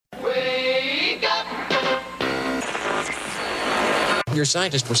your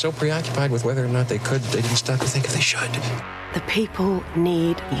scientists were so preoccupied with whether or not they didn't stop to think if they should. The people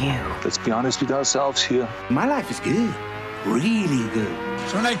need you. Let's be honest with ourselves here. My life is good. Really good.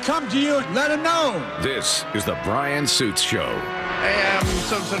 So when they come to you, let them know. This is the Bryan Suits Show. Hey, I'm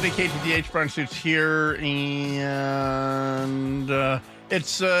Sunday KTDH, Bryan Suits here, and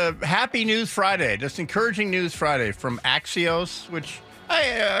it's Happy News Friday, just encouraging news Friday from Axios, which I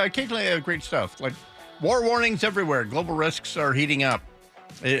occasionally have great stuff, like war warnings everywhere, global risks are heating up.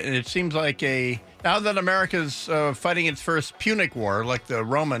 It seems like now that America's fighting its first Punic War, like the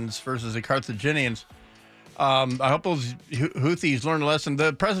Romans versus the Carthaginians, I hope those Houthis learn a lesson.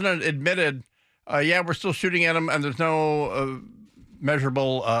 The president admitted, we're still shooting at them, and there's no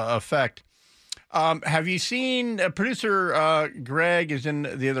measurable effect. Have you seen producer Greg is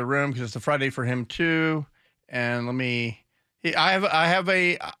in the other room because it's a Friday for him too. And I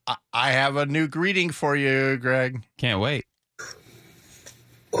have a new greeting for you, Greg. Can't wait.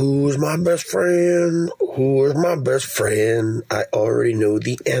 Who's my best friend? Who is my best friend? I already know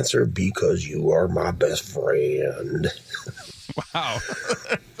the answer because you are my best friend. Wow.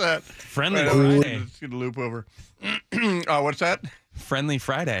 That Friendly Friday. It's going to loop over. What's that? Friendly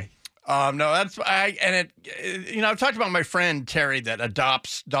Friday. No, I've talked about my friend Terry that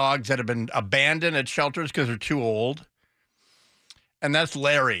adopts dogs that have been abandoned at shelters because they're too old. And that's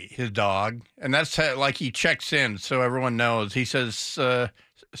Larry, his dog. And that's like he checks in so everyone knows. He says,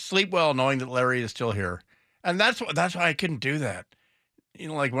 sleep well knowing that Larry is still here. And that's why I couldn't do that.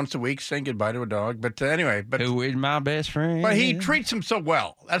 Like once a week saying goodbye to a dog. But anyway. Who is my best friend? But he treats him so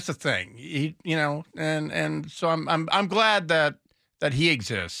well. That's the thing. And so I'm glad that he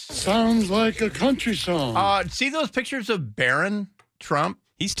exists. Sounds like a country song. See those pictures of Barron Trump?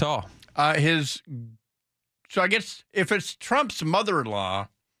 He's tall. So I guess if it's Trump's mother-in-law,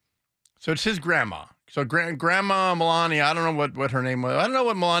 so it's his grandma. So Grandma Melania, I don't know what her name was. I don't know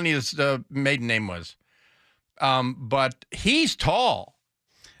what Melania's maiden name was. But he's tall.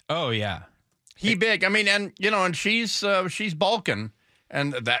 Oh, yeah. He big. I mean, and she's Balkan.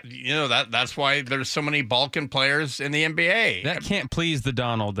 And that's why there's so many Balkan players in the NBA. That can't please the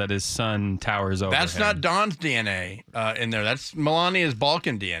Donald that his son towers over That's him. not Don's DNA in there. That's Melania's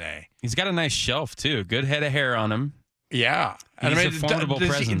Balkan DNA. He's got a nice shelf, too. Good head of hair on him. Yeah. He's a formidable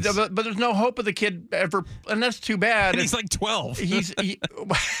presence. But there's no hope of the kid ever, and that's too bad. And he's like 12.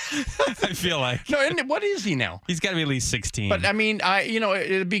 I feel like. No, what is he now? He's got to be at least 16. But, I mean,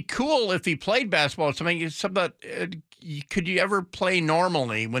 it'd be cool if he played basketball or something. Could you ever play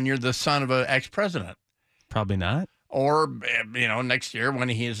normally when you're the son of an ex-president? Probably not. Or, next year when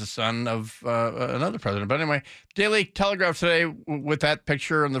he is the son of another president. But anyway, Daily Telegraph today with that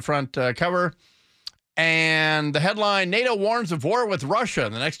picture on the front cover. And the headline, NATO warns of war with Russia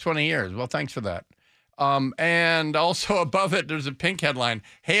in the next 20 years. Well, thanks for that. And also above it, there's a pink headline,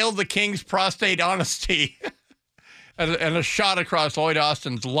 Hail the King's prostate honesty. and a shot across Lloyd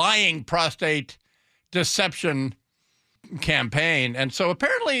Austin's lying prostate deception campaign. And so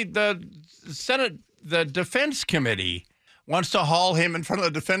apparently the Senate, the Defense Committee wants to haul him in front of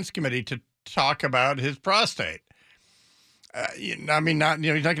the Defense Committee to talk about his prostate. He's not going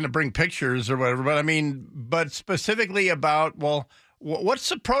to bring pictures or whatever, but specifically about, well, what's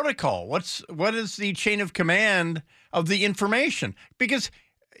the protocol? What is the chain of command of the information? Because,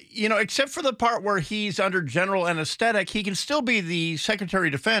 except for the part where he's under general anesthetic, he can still be the Secretary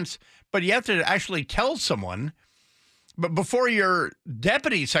of Defense, but you have to actually tell someone. But before your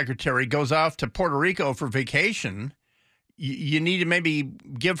deputy secretary goes off to Puerto Rico for vacation, you need to maybe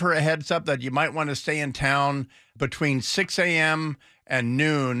give her a heads up that you might want to stay in town between 6 a.m. and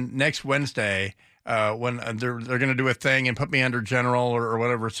noon next Wednesday when they're going to do a thing and put me under general or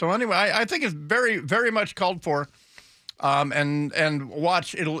whatever. So anyway, I think it's very, very much called for. And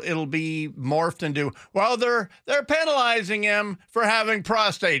watch, it'll be morphed into, well, they're penalizing him for having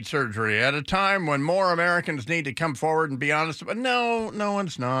prostate surgery at a time when more Americans need to come forward and be honest. But no,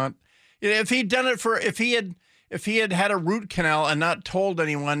 it's not. If he'd done it if he had a root canal and not told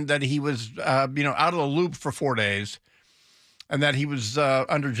anyone that he was, out of the loop for 4 days and that he was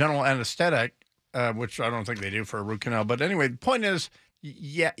under general anesthetic, which I don't think they do for a root canal. But anyway, the point is,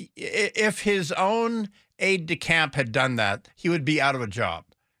 yeah, if his own aide-de-camp had done that, he would be out of a job.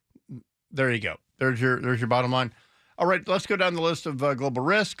 There you go. There's your bottom line. All right, let's go down the list of global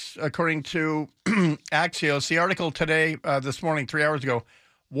risks. According to Axios, the article today, this morning, 3 hours ago,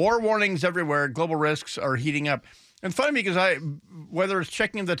 war warnings everywhere, global risks are heating up. And funny because whether it's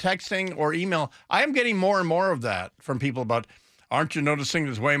checking the texting or email, I am getting more and more of that from people about, aren't you noticing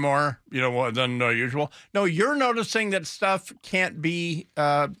there's way more, than usual? No, you're noticing that stuff can't be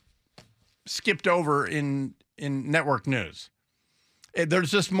skipped over in network news.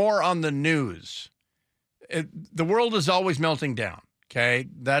 There's just more on the news. The world is always melting down, okay?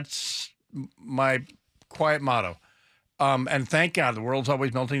 That's my quiet motto. And thank God the world's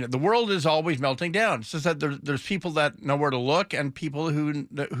always melting down. The world is always melting down. It's just that there's people that know where to look and people who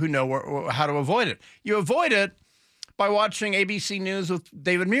know how to avoid it. You avoid it by watching ABC News with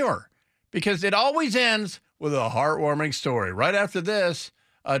David Muir, because it always ends with a heartwarming story. Right after this,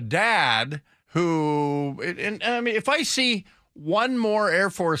 a dad who, and I mean, if I see one more Air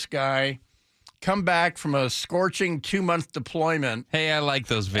Force guy come back from a scorching 2-month deployment. Hey, I like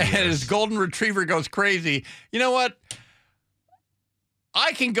those videos. And his golden retriever goes crazy. You know what?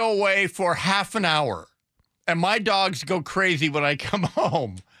 I can go away for half an hour, and my dogs go crazy when I come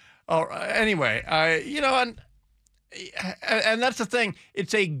home. Anyway, and that's the thing.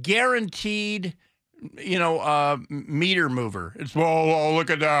 It's a guaranteed, meter mover. It's, whoa, look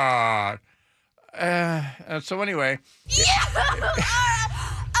at that. So anyway. You are a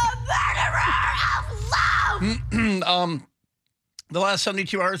murderer of love! The last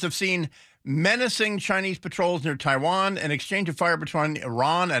 72 hours have seen menacing Chinese patrols near Taiwan, an exchange of fire between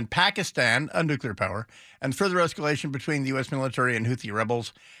Iran and Pakistan, a nuclear power, and further escalation between the U.S. military and Houthi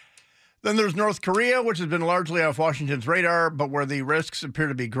rebels. Then there's North Korea, which has been largely off Washington's radar, but where the risks appear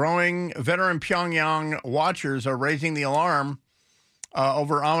to be growing. Veteran Pyongyang watchers are raising the alarm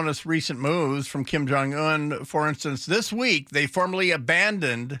over ominous recent moves from Kim Jong-un. For instance, this week, they formally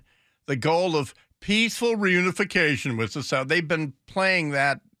abandoned the goal of peaceful reunification with the South. They've been playing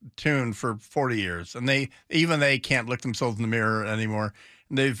that tune for 40 years, and they can't look themselves in the mirror anymore.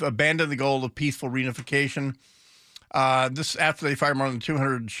 And they've abandoned the goal of peaceful reunification. This after they fired more than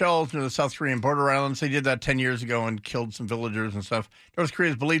 200 shells near the South Korean border islands. They did that 10 years ago and killed some villagers and stuff. North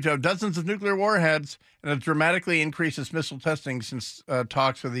Korea is believed to have dozens of nuclear warheads and has dramatically increased its missile testing since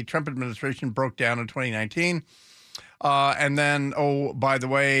talks with the Trump administration broke down in 2019. And then, by the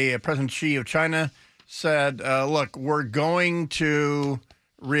way, President Xi of China said, look, we're going to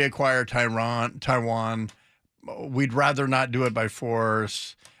reacquire Taiwan. We'd rather not do it by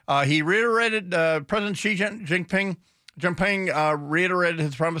force. He reiterated, President Xi Jinping reiterated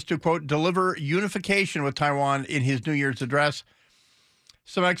his promise to, quote, deliver unification with Taiwan in his New Year's address.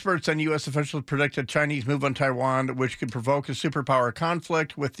 Some experts and U.S. officials predict a Chinese move on Taiwan, which could provoke a superpower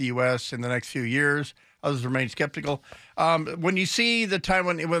conflict with the U.S. in the next few years. Others remain skeptical. When you see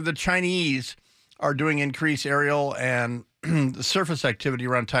when the Chinese are doing increased aerial and surface activity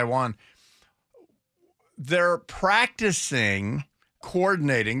around Taiwan, they're practicing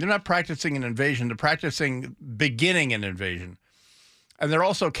coordinating. They're not practicing an invasion. They're practicing beginning an invasion. And they're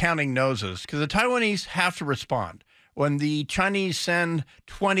also counting noses because the Taiwanese have to respond. When the Chinese send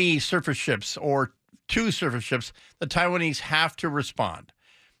 20 surface ships or 2 surface ships, the Taiwanese have to respond.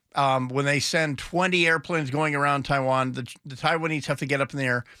 When they send 20 airplanes going around Taiwan, the Taiwanese have to get up in the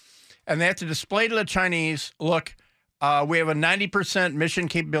air and they have to display to the Chinese, look, we have a 90% mission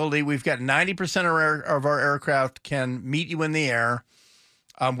capability. We've got 90% of our aircraft can meet you in the air.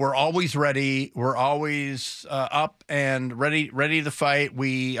 We're always ready. We're always up and ready to fight.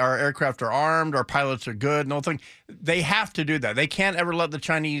 Our aircraft are armed. Our pilots are good. No thing. They have to do that. They can't ever let the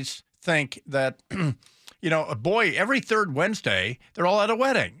Chinese think that, every third Wednesday, they're all at a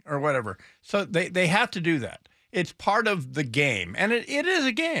wedding or whatever. So they have to do that. It's part of the game. And it is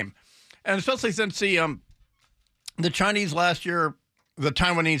a game. And especially since the Chinese last year, the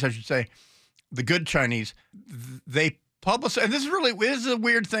Taiwanese, I should say, the good Chinese, they publicized, and this is a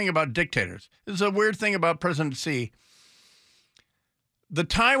weird thing about dictators. This is a weird thing about President Xi. The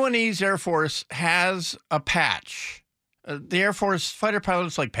Taiwanese Air Force has a patch. The Air Force fighter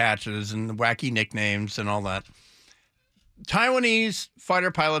pilots like patches and wacky nicknames and all that. Taiwanese fighter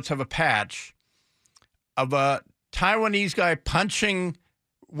pilots have a patch of a Taiwanese guy punching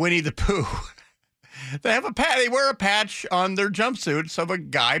Winnie the Pooh. They have they wear a patch on their jumpsuits of a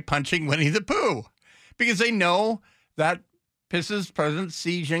guy punching Winnie the Pooh because they know that pisses President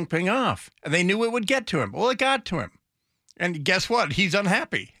Xi Jinping off. And they knew it would get to him. Well, it got to him. And guess what? He's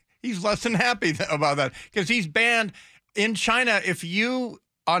unhappy. He's less than happy about that because he's banned in China. If you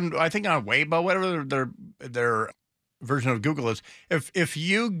on Weibo, whatever their version of Google is, if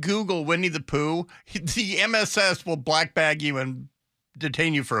you Google Winnie the Pooh, the MSS will black bag you and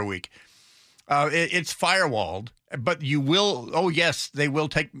detain you for a week. It's firewalled, but you will. Oh yes, they will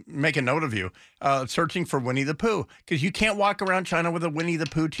make a note of you searching for Winnie the Pooh because you can't walk around China with a Winnie the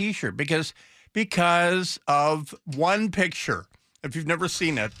Pooh T-shirt because of one picture. If you've never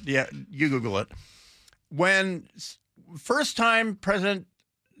seen it, yeah, you Google it. When first time President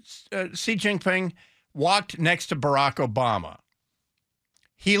Xi Jinping walked next to Barack Obama,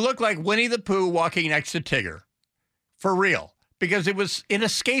 he looked like Winnie the Pooh walking next to Tigger, for real. because it was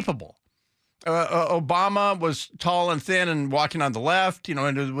inescapable. Obama was tall and thin and walking on the left,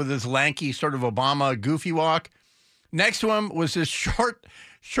 and with his lanky sort of Obama goofy walk. Next to him was his short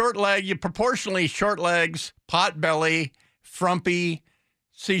leg, proportionally short legs, pot belly, frumpy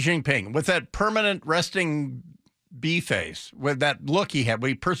Xi Jinping with that permanent resting bee face, with that look he had where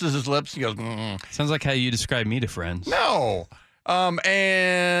he purses his lips and goes, Sounds like how you describe me to friends. No. So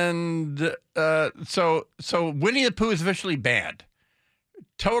Winnie the Pooh is officially banned.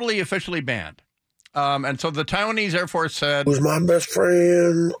 Totally officially banned. And so the Taiwanese Air Force said, Who's my best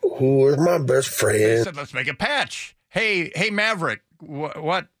friend? Who is my best friend? They said, let's make a patch. Hey, Maverick,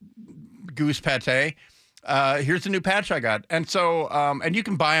 what goose pate? Here's the new patch I got. And so, and you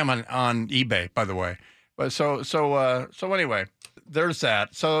can buy them on eBay, by the way. But so anyway, there's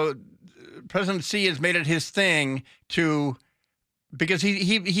that. So President Xi has made it his thing because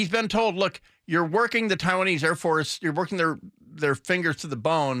he's been told, look, you're working the Taiwanese Air Force, you're working their fingers to the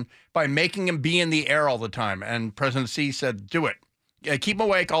bone by making them be in the air all the time. And President Xi said, do it. Keep them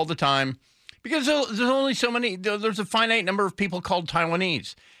awake all the time. Because there's only so many, there's a finite number of people called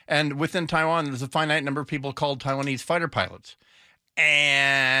Taiwanese. And within Taiwan, there's a finite number of people called Taiwanese fighter pilots.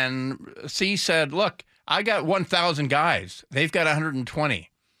 And Xi said, look, I got 1,000 guys. They've got 120.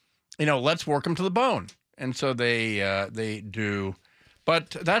 Let's work them to the bone. And so they do.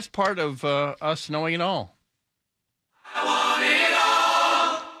 But that's part of us knowing it all. I want it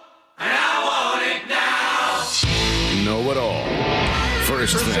all, and I want it now. Know it all.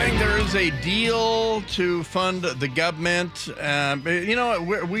 First thing, there is a deal to fund the government.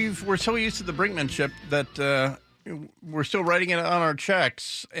 We're so used to the brinkmanship that we're still writing it on our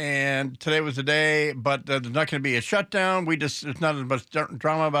checks. And today was the day, but there's not going to be a shutdown. There's not as much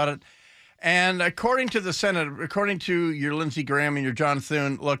drama about it. And according to the Senate, according to your Lindsey Graham and your John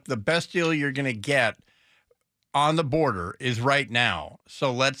Thune, look, the best deal you're going to get on the border is right now.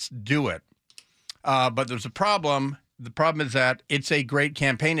 So let's do it. But there's a problem. The problem is that it's a great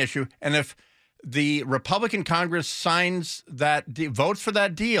campaign issue. And if the Republican Congress signs that, votes for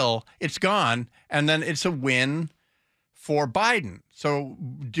that deal, it's gone. And then it's a win for Biden. So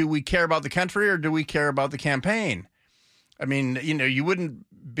do we care about the country or do we care about the campaign? I mean, you wouldn't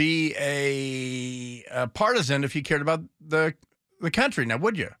be a partisan if you cared about the country. Now,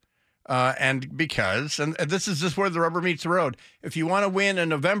 would you? And this is just where the rubber meets the road. If you want to win in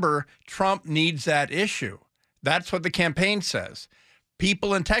November, Trump needs that issue. That's what the campaign says.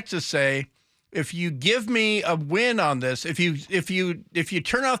 People in Texas say, if you give me a win on this, if you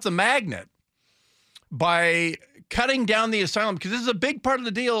turn off the magnet by cutting down the asylum, because this is a big part of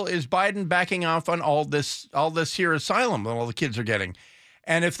the deal, is Biden backing off on all this here asylum that all the kids are getting.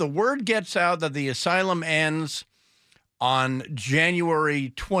 And if the word gets out that the asylum ends on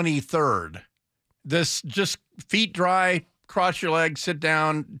January 23rd, this just feet dry, cross your legs, sit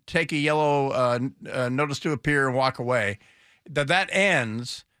down, take a yellow notice to appear and walk away, that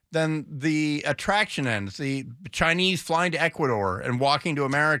ends, then the attraction ends. The Chinese flying to Ecuador and walking to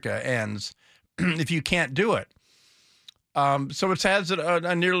America ends if you can't do it. So it has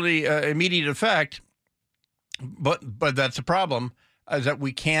a nearly immediate effect, but that's a problem, is that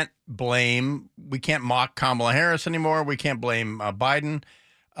we can't mock Kamala Harris anymore. We can't blame Biden,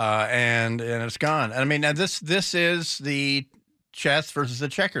 and it's gone. I mean, this is the chess versus the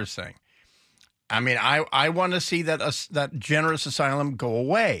checkers thing. I mean, I want to see that generous asylum go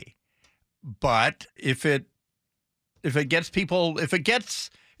away, but if it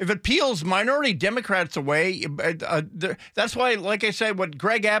peels minority Democrats away, that's why, like I said, what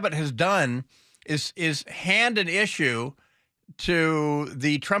Greg Abbott has done is hand an issue to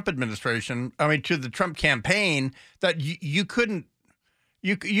the Trump administration, to the Trump campaign, that you can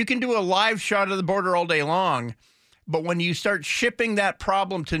do a live shot of the border all day long, but when you start shipping that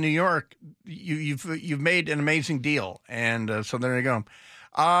problem to New York, you've made an amazing deal. And so there you go.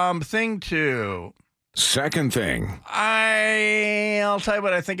 Thing two. Second thing. I'll tell you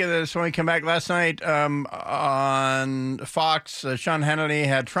what I think of this when we come back. Last night on Fox, Sean Hannity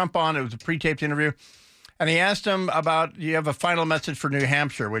had Trump on. It was a pre-taped interview. And he asked him about, you have a final message for New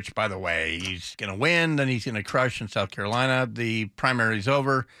Hampshire, which, by the way, he's going to win. Then he's going to crush in South Carolina. The primary's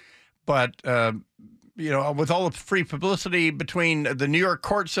over. But, with all the free publicity between the New York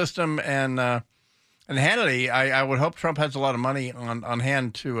court system and Hannity, I would hope Trump has a lot of money on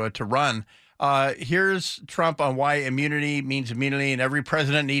hand to run. Here's Trump on why immunity means immunity, and every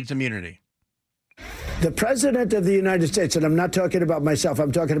president needs immunity. The president of the United States, and I'm not talking about myself,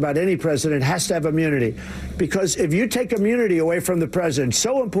 I'm talking about any president, has to have immunity. Because if you take immunity away from the president,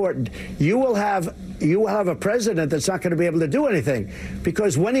 so important, you will have you will have a president that's not going to be able to do anything.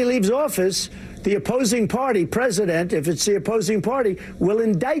 Because when he leaves office, the opposing party, president, if it's the opposing party, will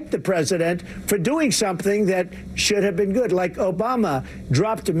indict the president for doing something that should have been good. Like Obama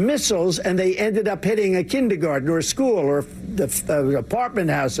dropped missiles and they ended up hitting a kindergarten or a school or the apartment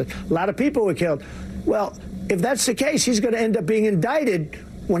house. A lot of people were killed. Well, if that's the case, he's going to end up being indicted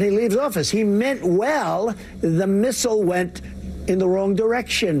when he leaves office. He meant well. The missile went in the wrong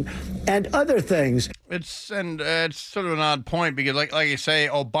direction and other things. It's sort of an odd point because, like you say,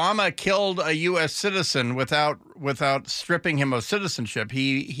 Obama killed a U.S. citizen without stripping him of citizenship.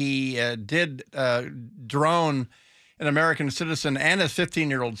 He did drone an American citizen and his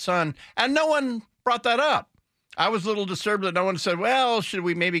 15-year-old son, and no one brought that up. I was a little disturbed that no one said, well, should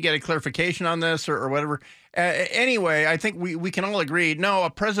we maybe get a clarification on this or whatever. Anyway, I think we can all agree, no,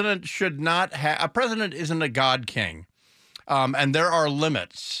 a president should not have, a president isn't a God king. And there are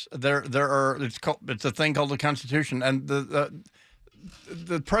limits. There are. It's a thing called the Constitution, and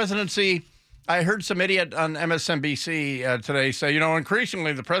the presidency. I heard some idiot on MSNBC today say,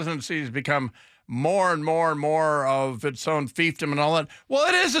 increasingly the presidency has become more and more and more of its own fiefdom and all that. Well,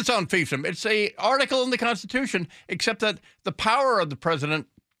 it is its own fiefdom. It's a article in the Constitution, except that the power of the president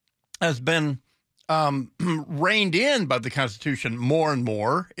has been reined in by the Constitution more and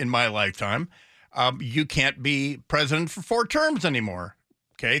more in my lifetime. You can't be president for 4 terms anymore.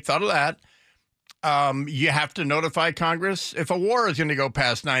 Okay, thought of that. You have to notify Congress if a war is going to go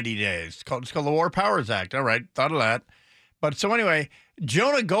past 90 days. It's called the War Powers Act. All right, thought of that. But so anyway,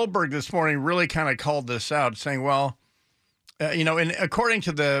 Jonah Goldberg this morning really kind of called this out, saying, well, according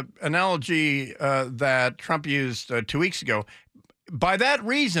to the analogy that Trump used 2 weeks ago, by that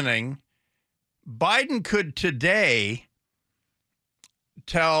reasoning, Biden could today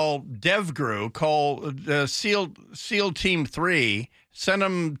tell DevGru, call SEAL Team 3, send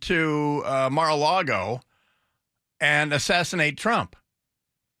them to Mar-a-Lago and assassinate Trump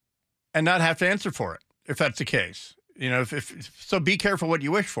and not have to answer for it, if that's the case. So be careful what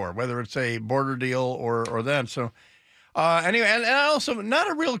you wish for, whether it's a border deal or that. So anyway, and also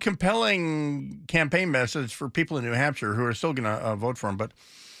not a real compelling campaign message for people in New Hampshire who are still going to vote for him. But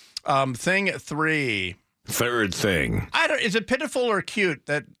thing 3. Third thing. Is it pitiful or cute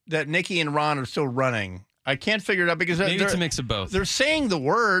that Nikki and Ron are still running? I can't figure it out because maybe it's a mix of both. They're saying the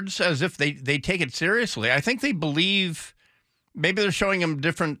words as if they take it seriously. I think they believe. Maybe they're showing them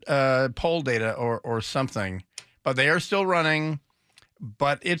different poll data or something, but they are still running.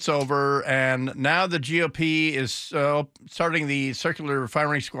 But it's over, and now the GOP is starting the circular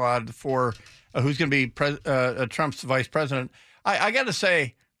firing squad for who's going to be Trump's vice president. I got to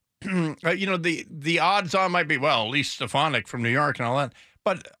say. The odds on might be, well, at least Stefanik from New York and all that,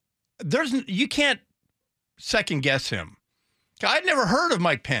 but you can't second guess him. I'd never heard of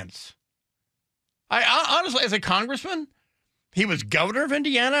Mike Pence. I honestly, as a congressman, he was governor of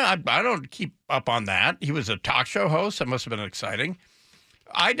Indiana. I don't keep up on that. He was a talk show host. That must have been exciting.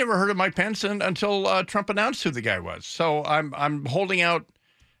 I'd never heard of Mike Pence until Trump announced who the guy was. So I'm holding out.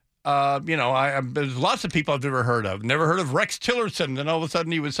 There's lots of people I've never heard of. Never heard of Rex Tillerson. Then all of a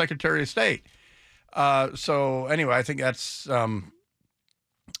sudden he was Secretary of State. So anyway, I think that's I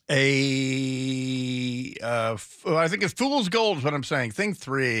think it's fool's gold is what I'm saying. Thing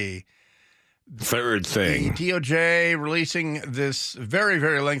 3. Third thing. The DOJ releasing this very,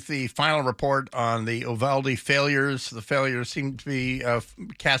 very lengthy final report on the Uvalde failures. The failures seem to be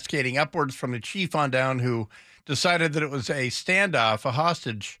cascading upwards from the chief on down, who decided that it was a standoff, a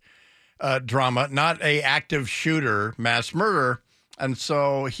hostage drama, not a active shooter, mass murder. And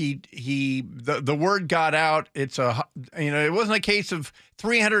so the word got out. It wasn't a case of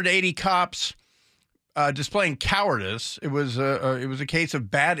 380 cops displaying cowardice. It was a case of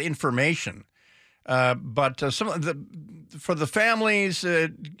bad information. But for the families,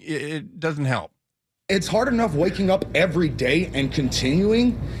 it doesn't help. It's hard enough waking up every day and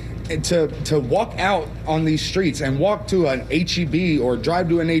continuing to walk out on these streets and walk to an HEB or drive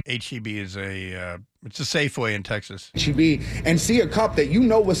to an HEB is it's a Safeway in Texas. HEB and see a cop that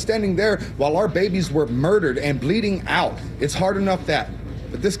was standing there while our babies were murdered and bleeding out. It's hard enough that.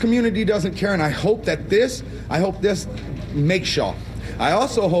 But this community doesn't care, and I hope this makes y'all. I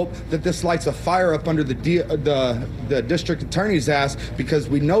also hope that this lights a fire up under the district attorney's ass, because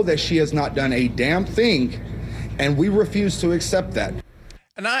we know that she has not done a damn thing, and we refuse to accept that.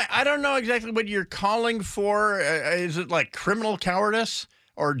 And I don't know exactly what you're calling for. Is it like criminal cowardice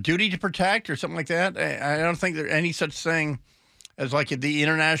or duty to protect or something like that? I don't think there's any such thing as like the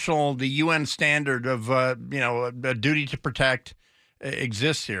UN standard of, a duty to protect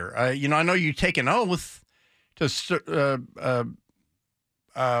exists here. I know you take an oath to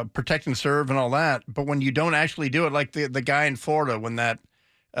protect and serve and all that. But when you don't actually do it, like the guy in Florida, when that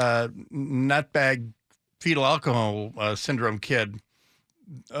nutbag fetal alcohol syndrome kid,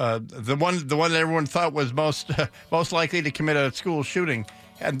 the one that everyone thought was most likely to commit a school shooting,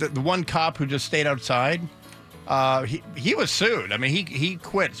 and the one cop who just stayed outside, he was sued. I mean, he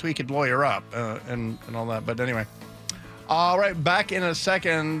quit so he could lawyer up and all that. But anyway, all right, back in a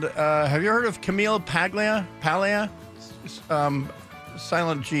second. Have you heard of Camille Paglia?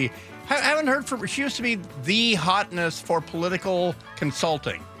 Silent G. I haven't heard from her. She used to be the hotness for political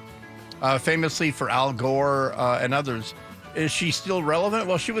consulting, famously for Al Gore and others. Is she still relevant?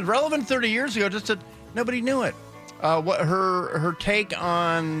 Well, she was relevant 30 years ago, just that nobody knew it. What her take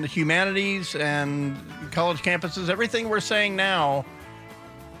on humanities and college campuses, everything we're saying now,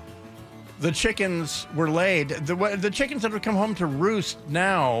 the chickens were laid. The chickens that have come home to roost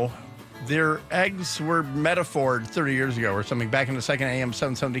now, their eggs were metaphored 30 years ago or something, back in the second AM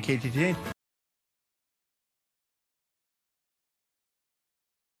 770 KTTH.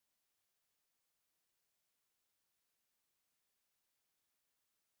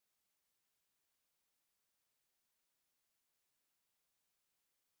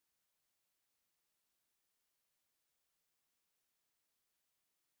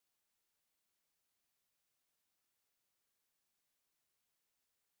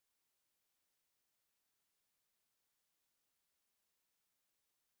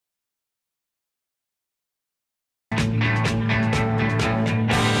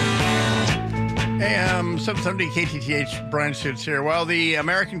 AM 770 KTTH, Bryan Suits here. Well, the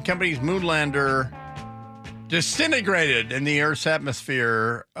American company's Moonlander disintegrated in the Earth's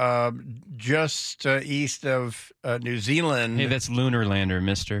atmosphere just east of New Zealand. Hey, that's Lunar Lander,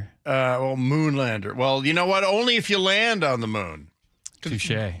 mister. Well, Moonlander. Well, you know what? Only if you land on the moon. Touche.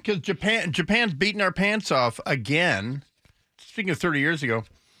 Because Japan's beating our pants off again. Speaking of 30 years ago,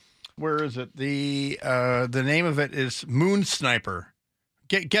 where is it? The name of it is Moon Sniper.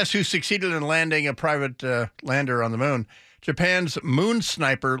 Guess who succeeded in landing a private lander on the moon? Japan's Moon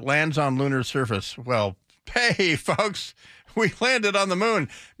Sniper lands on lunar surface. Well, hey, folks, we landed on the moon.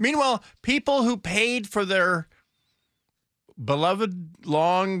 Meanwhile, people who paid for their beloved,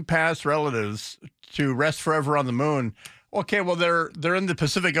 long-past relatives to rest forever on the moon, okay, well, they're in the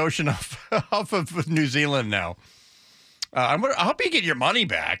Pacific Ocean off of New Zealand now. I hope you get your money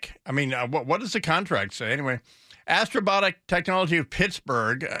back. I mean, what does the contract say? Anyway, Astrobotic Technology of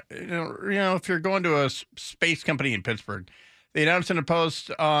Pittsburgh, you know, if you're going to a space company in Pittsburgh, they announced in a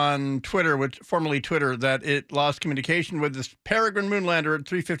post on Twitter, formerly Twitter, that it lost communication with this Peregrine Moonlander at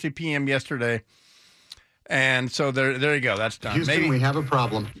 3:50 p.m. yesterday. And so there you go. That's done. Houston, maybe we have a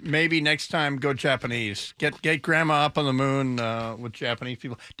problem. Maybe next time go Japanese. Get grandma up on the moon with Japanese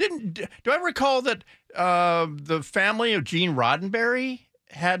people. Do I recall that the family of Gene Roddenberry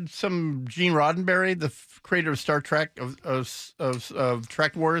had some Gene Roddenberry, the creator of Star Trek, of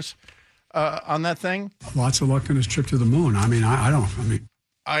Trek Wars, on that thing? Lots of luck on his trip to the moon. I mean,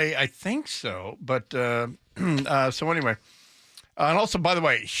 I think so. But so anyway. And also, by the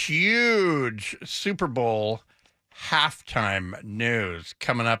way, huge Super Bowl halftime news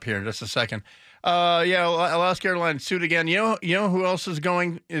coming up here in just a second. Yeah, Alaska Airlines sued again. You know who else is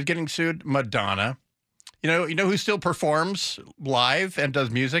getting sued? Madonna. You know who still performs live and does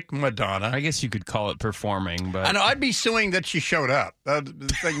music? Madonna. I guess you could call it performing, but I know I'd be suing that she showed up.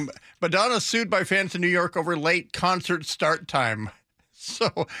 Madonna sued by fans in New York over late concert start time.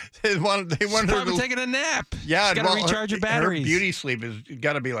 So they wanted her to taking a nap. Yeah, she's got to recharge her batteries. Her beauty sleep has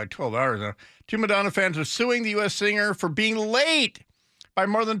got to be like 12 hours now. Two Madonna fans are suing the U.S. singer for being late by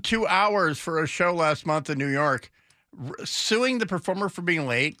more than 2 hours for a show last month in New York. Suing the performer for being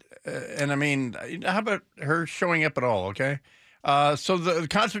late. And I mean, how about her showing up at all, okay? So the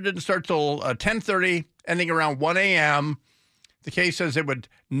concert didn't start till 10:30, ending around 1 a.m. The case says it would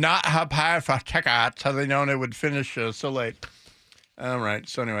not have had for tickets had they known it would finish so late. All right.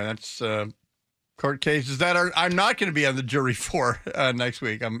 So anyway, that's court cases that I'm not going to be on the jury for next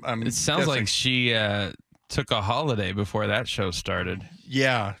week. It sounds like she took a holiday before that show started.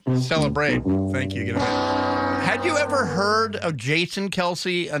 Yeah. Celebrate. Thank you. Get away. Had you ever heard of Jason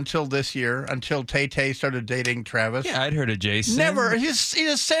Kelsey until this year, until Tay-Tay started dating Travis? Yeah, I'd heard of Jason. Never. He's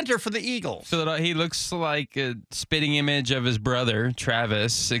a center for the Eagles. So he looks like a spitting image of his brother,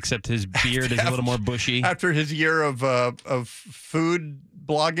 Travis, except his beard is a little more bushy. After his year of food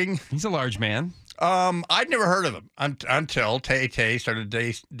blogging. He's a large man. I'd never heard of him until Tay-Tay started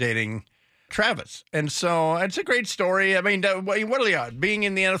dating Travis. And so it's a great story. I mean, what are the odds? Being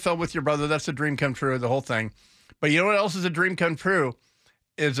in the NFL with your brother, that's a dream come true, the whole thing. But you know what else is a dream come true?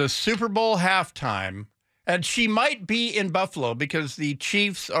 Is a Super Bowl halftime And she might be in Buffalo because the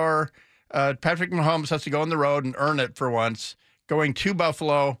Chiefs are, Patrick Mahomes has to go on the road and earn it for once, going to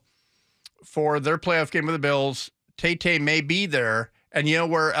Buffalo for their playoff game with the Bills. Tay-Tay may be there. And you know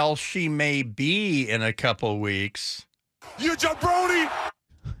where else she may be in a couple weeks? You jabroni!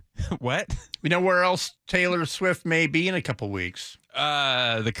 What? You know where else Taylor Swift may be in a couple weeks?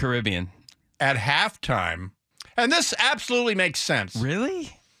 The Caribbean. At halftime. And this absolutely makes sense.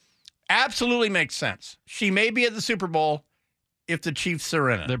 Really? Absolutely makes sense. She may be at the Super Bowl if the Chiefs are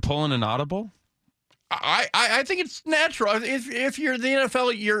in it. They're pulling an audible? I think it's natural. If you're the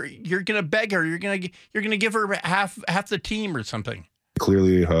NFL, you're gonna beg her. You're gonna give her half the team or something.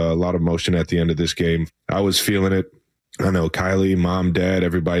 Clearly, a lot of emotion at the end of this game. I was feeling it. I know Kylie, mom, dad,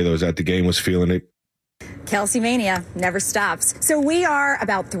 everybody that was at the game was feeling it. Kelsey Mania never stops. So we are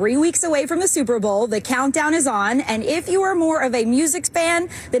about 3 weeks away from the Super Bowl. The countdown is on. And if you are more of a music fan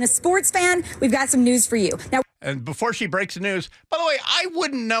than a sports fan, we've got some news for you. Now, and before she breaks the news, by the way, I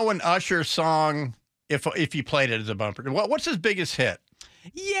wouldn't know an Usher song if you played it as a bumper. What's his biggest hit?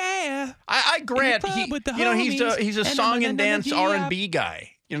 Yeah. I grant he's a song and dance R&B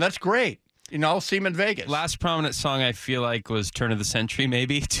guy. That's great. I'll see him in Vegas. Last prominent song I feel like was Turn of the Century,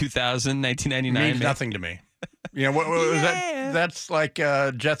 maybe 2000, 1999. Means nothing to me. What was that? That's like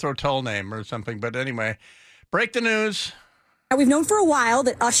Jethro Tull name or something. But anyway, break the news. We've known for a while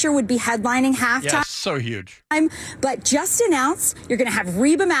that Usher would be headlining halftime. Yeah, so huge. But just announced, you're going to have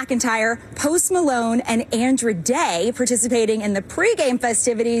Reba McEntire, Post Malone, and Andra Day participating in the pregame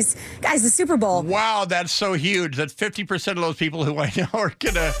festivities. Guys, the Super Bowl. Wow, that's so huge that 50% of those people who I know are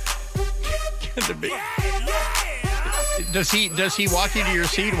going to be. Does he walk you to your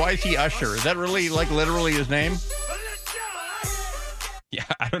seat? Why is he Usher? Is that really literally his name? Yeah,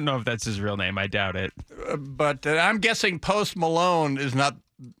 I don't know if that's his real name. I doubt it. But I'm guessing Post Malone is not,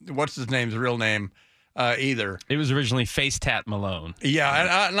 what's his name's real name either. It was originally Face Tat Malone.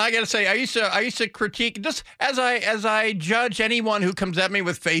 Yeah, and I got to say, I used to critique, just as I judge anyone who comes at me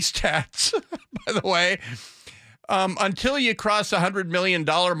with face tats, by the way, until you cross $100 million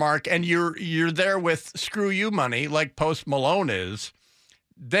mark and you're there with screw you money like Post Malone is,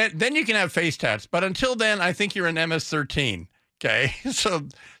 then you can have face tats. But until then, I think you're an MS-13. Okay, so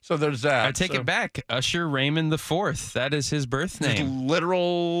there's that. I take it back. Usher Raymond IV. That is his birth name. His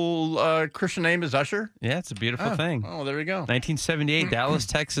literal Christian name is Usher? Yeah, it's a beautiful thing. Oh, there we go. 1978, Dallas,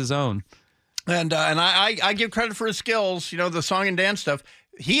 Texas own. And I give credit for his skills, the song and dance stuff.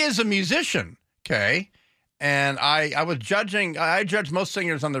 He is a musician, okay? And I judge most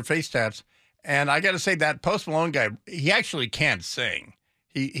singers on their face tats. And I got to say that Post Malone guy, he actually can't sing.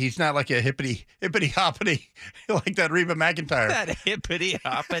 He's not like a hippity hoppity like that Reba McEntire. That hippity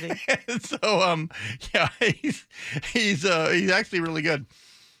hoppity. So yeah, he's actually really good.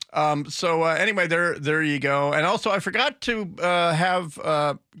 Anyway, there you go. And also I forgot to have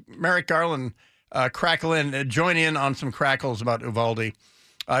Merrick Garland join in on some crackles about Uvalde.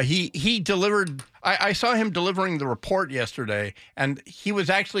 He delivered. I saw him delivering the report yesterday, and he was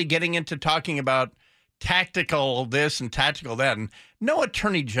actually getting into talking about tactical this and tactical that, and no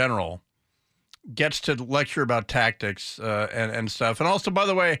attorney general gets to lecture about tactics and stuff. And also, by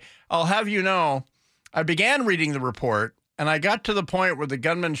the way, I'll have you know, I began reading the report, and I got to the point where the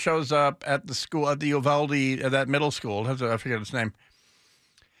gunman shows up at the school, at the Uvalde, that middle school. I forget its name.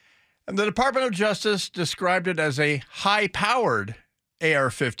 And the Department of Justice described it as a high-powered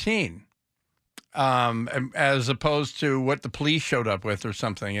AR-15. As opposed to what the police showed up with or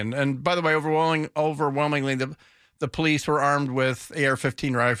something. And by the way, overwhelmingly, the police were armed with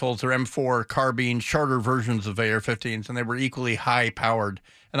AR-15 rifles or M4 carbines, shorter versions of AR-15s, and they were equally high-powered.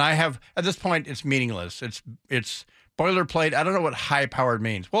 And at this point, it's meaningless. It's boilerplate. I don't know what high-powered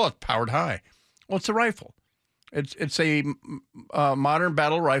means. Well, it's powered high. Well, it's a rifle. It's a modern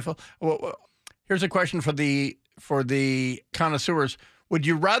battle rifle. Well, here's a question for the connoisseurs. Would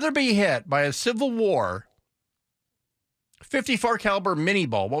you rather be hit by a Civil War 54 caliber mini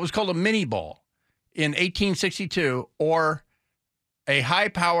ball, what was called a mini ball in 1862, or a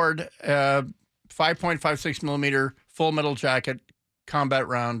high-powered 5.56 millimeter full metal jacket combat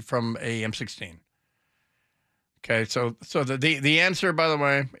round from a M16? Okay, so the answer, by the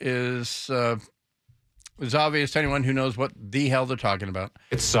way, is obvious to anyone who knows what the hell they're talking about.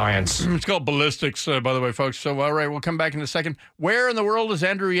 It's science. It's called ballistics, by the way, folks. So, all right, we'll come back in a second. Where in the world is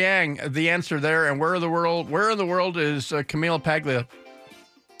Andrew Yang? The answer there. And where in the world is Camille Paglia?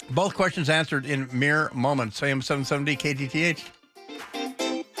 Both questions answered in mere moments. AM 770 KTTH.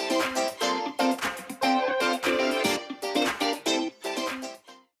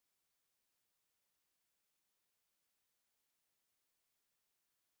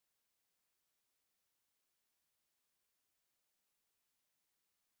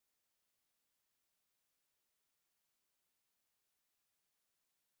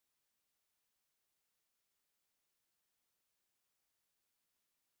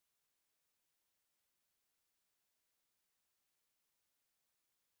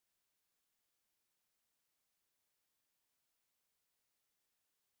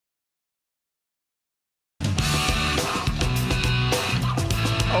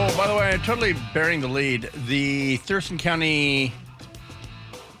 Bryan, totally bearing the lead. The Thurston County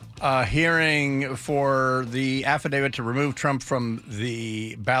hearing for the affidavit to remove Trump from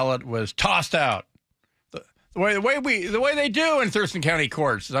the ballot was tossed out. The way they do in Thurston County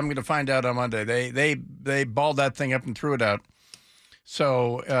courts, as I'm going to find out on Monday, they balled that thing up and threw it out.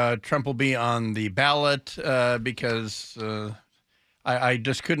 So Trump will be on the ballot because I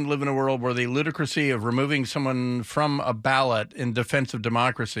just couldn't live in a world where the ludicrousy of removing someone from a ballot in defense of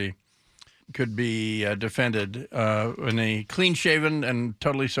democracy could be defended in a clean-shaven and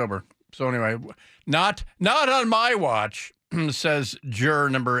totally sober. So anyway, not on my watch, says juror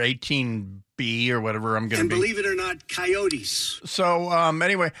number 18B or whatever I'm going to be. And believe it or not, coyotes. So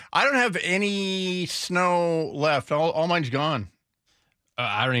anyway, I don't have any snow left. All mine's gone.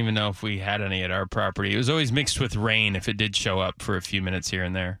 I don't even know if we had any at our property. It was always mixed with rain if it did show up for a few minutes here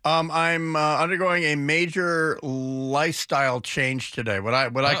and there. I'm undergoing a major lifestyle change today. What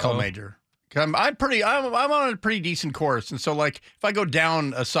I call major. I'm on a pretty decent course, and so like if I go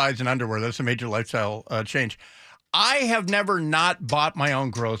down a size in underwear, that's a major lifestyle change. I have never not bought my own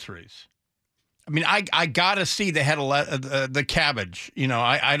groceries. I mean, I gotta see the head of the cabbage. You know,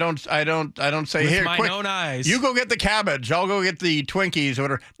 I don't say, with here, my quick, own eyes. you go get the cabbage. I'll go get the Twinkies or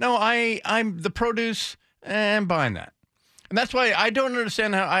whatever. No, I'm the produce and buying that, and that's why I don't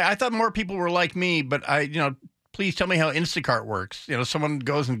understand how I thought more people were like me. But please tell me how Instacart works. You know, someone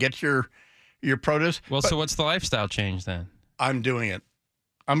goes and gets your produce. Well, so what's the lifestyle change then? I'm doing it.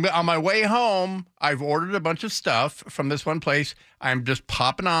 I'm on my way home. I've ordered a bunch of stuff from this one place. I'm just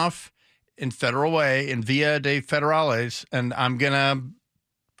popping off in Federal Way in Via de Federales, and I'm going to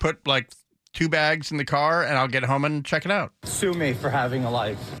put like 2 bags in the car, and I'll get home and check it out. Sue me for having a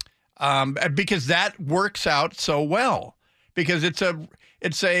life. Because that works out so well. Because it's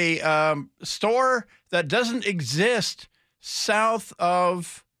a store that doesn't exist south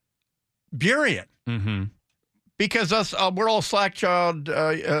of Burien. Mm-hmm. Because we're all slack-jawed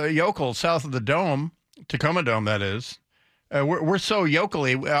yokels south of the dome, Tacoma Dome, that is. We're so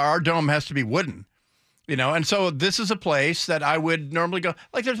yokely, our dome has to be wooden, you know. And so this is a place that I would normally go.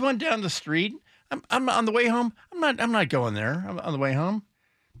 Like there's one down the street. I'm on the way home. I'm not going there. I'm on the way home,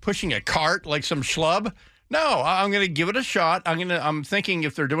 pushing a cart like some schlub. No, I'm going to give it a shot. I'm thinking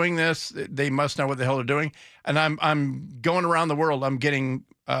if they're doing this, they must know what the hell they're doing. And I'm going around the world. I'm getting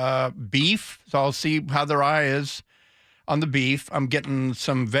beef, so I'll see how their eye is on the beef. I'm getting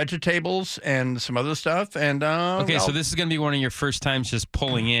some vegetables and some other stuff. And okay, so this is going to be one of your first times just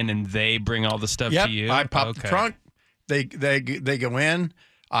pulling in, and they bring all the stuff to you. I pop the trunk. They go in.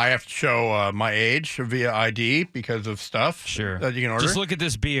 I have to show my age via ID because of stuff that you can order. Just look at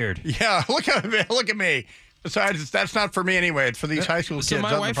this beard. Yeah, look at me. Besides, that's not for me anyway. It's for these high school kids. So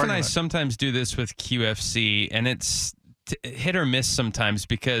my wife and I sometimes do this with QFC, and it's hit or miss sometimes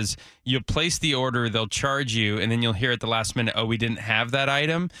because you'll place the order, they'll charge you, and then you'll hear at the last minute, oh, we didn't have that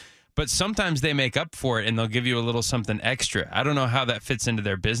item. But sometimes they make up for it, and they'll give you a little something extra. I don't know how that fits into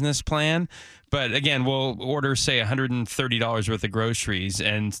their business plan. But again, we'll order, say, $130 worth of groceries,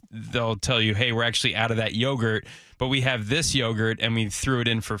 and they'll tell you, hey, we're actually out of that yogurt, but we have this yogurt, and we threw it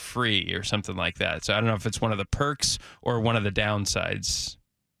in for free or something like that. So I don't know if it's one of the perks or one of the downsides.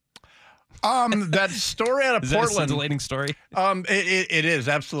 That story out of is Portland. Is that a scintillating story? It is,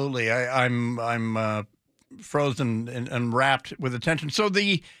 absolutely. I'm frozen and wrapped with attention. So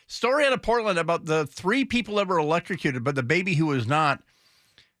the story out of Portland about the 3 people that were electrocuted, but the baby who was not,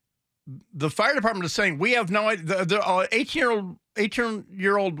 the fire department is saying, we have no idea. The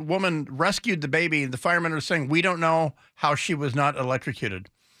 18-year-old woman rescued the baby, and the firemen are saying, we don't know how she was not electrocuted.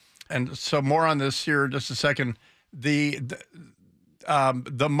 And so more on this here in just a second. The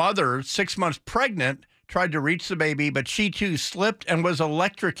mother, 6 months pregnant, tried to reach the baby, but she too slipped and was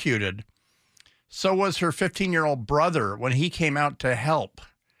electrocuted. So was her 15-year-old brother when he came out to help.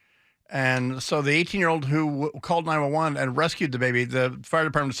 And so the 18-year-old who called 911 and rescued the baby, the fire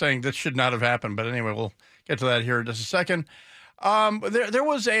department is saying this should not have happened. But anyway, we'll get to that here in just a second. There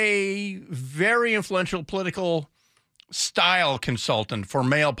was a very influential political style consultant for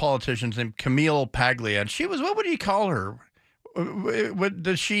male politicians named Camille Paglia. And she was, what would you call her?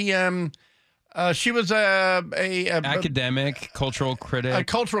 She was a academic, cultural critic. A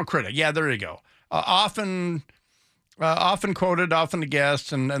cultural critic. Yeah, there you go. Often quoted, often a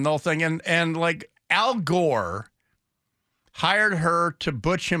guest, and the whole thing. And like Al Gore hired her to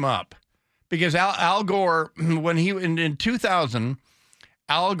butch him up because Al Gore, when he in 2000,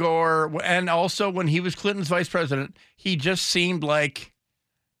 Al Gore, and also when he was Clinton's vice president, he just seemed like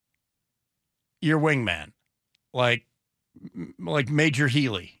your wingman, like Major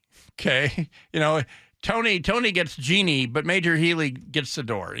Healy. Okay, Tony gets Jeannie, but Major Healy gets the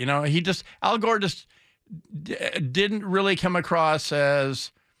door. Al Gore just didn't really come across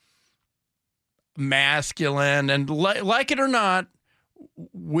as masculine. And like it or not,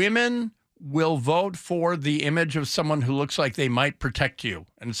 women will vote for the image of someone who looks like they might protect you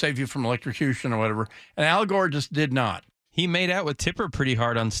and save you from electrocution or whatever. And Al Gore just did not. He made out with Tipper pretty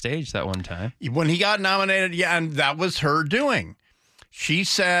hard on stage that one time. When he got nominated, and that was her doing. She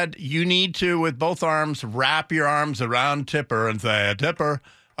said, you need to, with both arms, wrap your arms around Tipper and say, Tipper,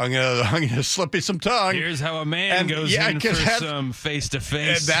 I'm gonna slip you some tongue. Here's how a man goes in for some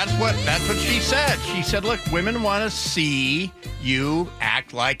face-to-face. That's what she said. She said, look, women want to see you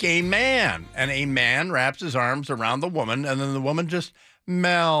act like a man. And a man wraps his arms around the woman, and then the woman just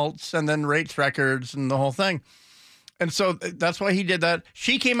melts and then rates records and the whole thing. And so that's why he did that.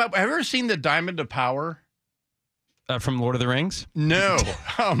 She came up. Have you ever seen the Diamond of Power? From Lord of the Rings? No.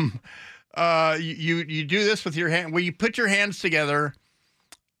 You do this with your hand. Well, you put your hands together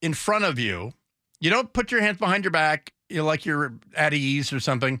in front of you. You don't put your hands behind your back, like you're at ease or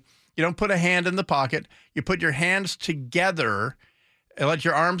something. You don't put a hand in the pocket. You put your hands together and let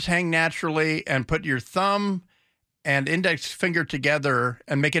your arms hang naturally and put your thumb and index finger together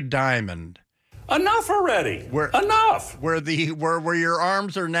and make a diamond. Enough already. Enough. Where your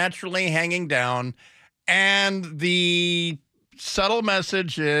arms are naturally hanging down. And the subtle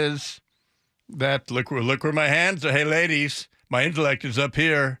message is that look where my hands are. Hey, ladies, my intellect is up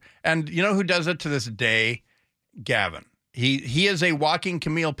here. And you know who does it to this day? Gavin. He is a walking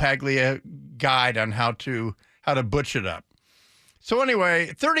Camille Paglia guide on how to butch it up. So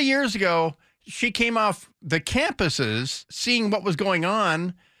anyway, 30 years ago, she came off the campuses seeing what was going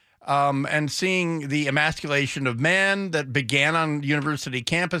on and seeing the emasculation of men that began on university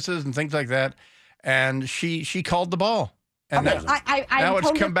campuses and things like that. And she called the ball, and okay, now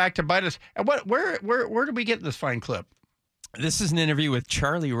it's come back to bite us. And where did we get this fine clip? This is an interview with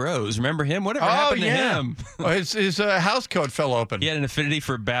Charlie Rose. Remember him? Whatever happened to him? Well, his house coat fell open. He had an affinity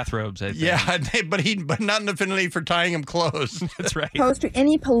for bathrobes, I think. Yeah, but not an affinity for tying him close. That's right. Opposed to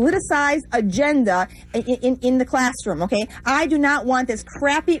any politicized agenda in the classroom, okay? I do not want this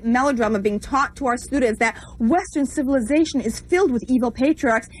crappy melodrama being taught to our students that Western civilization is filled with evil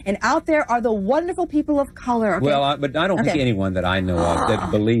patriarchs and out there are the wonderful people of color, okay? Well, but I don't think anyone that I know of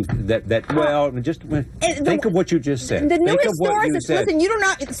that believes that well, just think of what you just said. The historicists, listen, you don't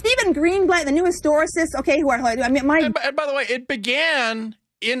know, Stephen Greenblatt, the new historicists, okay, And by the way, it began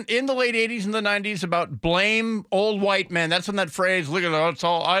in the late 80s and the 90s about blame old white men. That's when that phrase, look at it, it's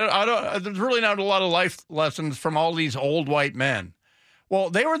all, there's really not a lot of life lessons from all these old white men.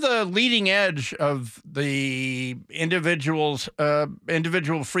 Well, they were the leading edge of the individual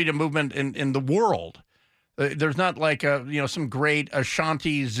freedom movement in the world. There's not like some great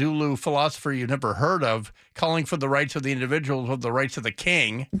Ashanti Zulu philosopher you've never heard of calling for the rights of the individuals with the rights of the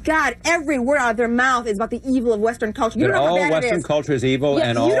king. God, every word out of their mouth is about the evil of Western culture. You don't know how bad it is. All Western culture is evil,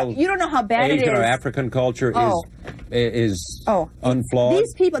 and you don't know how bad Asian it is. or African culture is unflawed.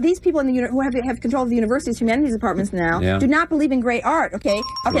 These people in the who have control of the university's humanities departments now do not believe in great art. Okay.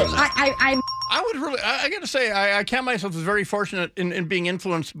 I got to say, I count myself as very fortunate in being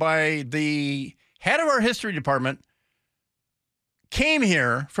influenced by the head of our history department. Came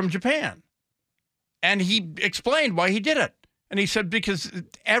here from Japan, and he explained why he did it. And he said, because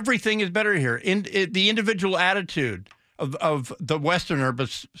everything is better here. The individual attitude of the Westerner, but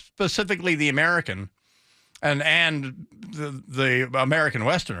specifically the American, and the American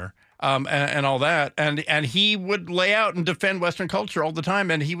Westerner, and all that. And he would lay out and defend Western culture all the time.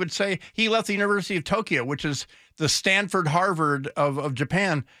 And he would say he left the University of Tokyo, which is the Stanford Harvard of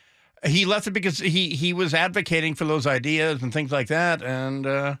Japan. He left it because he was advocating for those ideas and things like that, and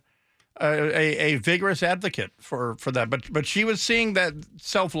a vigorous advocate for that. But she was seeing that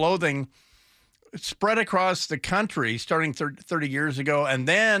self-loathing spread across the country starting 30 years ago, and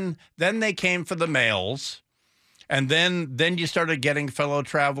then they came for the males, and then you started getting fellow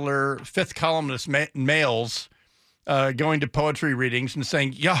traveler, fifth columnist males going to poetry readings and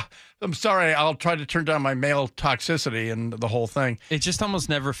saying, yeah, I'm sorry, I'll try to turn down my male toxicity and the whole thing. It just almost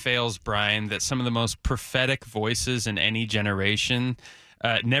never fails, Bryan, that some of the most prophetic voices in any generation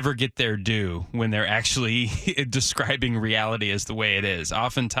never get their due when they're actually describing reality as the way it is.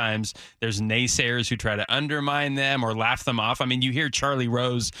 Oftentimes, there's naysayers who try to undermine them or laugh them off. I mean, you hear Charlie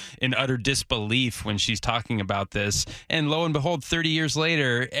Rose in utter disbelief when she's talking about this, and lo and behold, 30 years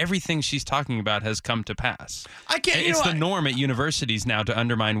later, everything she's talking about has come to pass. It's the norm at universities now to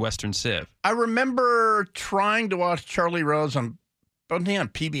undermine Western Civ. I remember trying to watch Charlie Rose on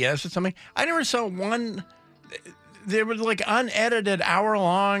PBS or something. I never saw one. there was like unedited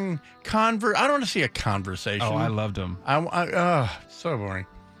hour-long I don't want to see a conversation. Oh, I loved him. So boring.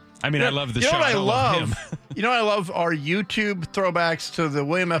 I mean, I love the show. You know what I love? Him. You know what I love are YouTube throwbacks to the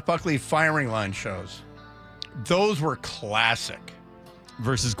William F. Buckley firing line shows. Those were classic.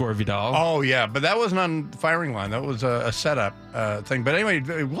 Versus Gore Vidal. Oh, yeah, but that wasn't on firing line. That was a setup thing. But anyway,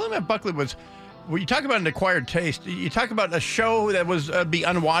 William F. Buckley was, when you talk about an acquired taste, you talk about a show that was be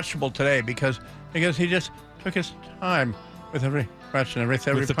unwatchable today because he just took his time with every question, every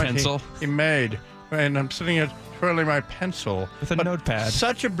the point pencil he made. And I'm sitting here twirling my pencil. With a notepad.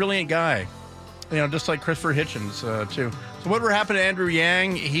 Such a brilliant guy. You know, just like Christopher Hitchens, too. So whatever happened to Andrew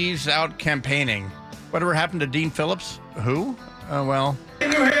Yang, he's out campaigning. Whatever happened to Dean Phillips? Who? Well... New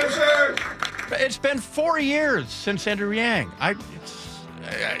Hampshire! It's been 4 years since Andrew Yang. I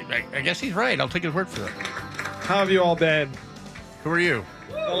guess he's right. I'll take his word for it. How have you all been? Who are you?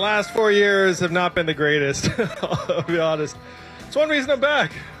 The last 4 years have not been the greatest, I'll be honest. It's one reason I'm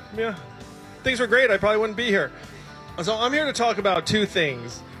back. Yeah, things were great. I probably wouldn't be here. So I'm here to talk about two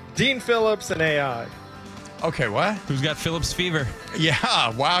things. Dean Phillips and AI. Okay, what? Who's got Phillips fever?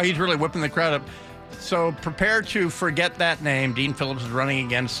 Yeah, wow, he's really whipping the crowd up. So prepare to forget that name. Dean Phillips is running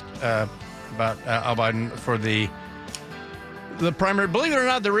against Al Biden for the primary. Believe it or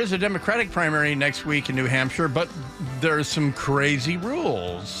not, there is a Democratic primary next week in New Hampshire, but there's some crazy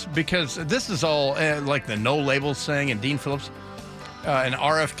rules because this is all like the no labels thing and Dean Phillips, and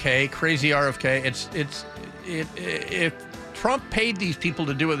RFK, crazy RFK. If Trump paid these people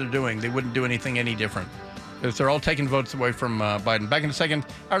to do what they're doing, they wouldn't do anything any different. Because they're all taking votes away from Biden. Back in a second.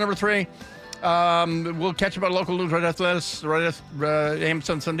 Hour number 3. We'll catch up on local news right after this. Right after AM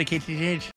Sun Sunday KTTH.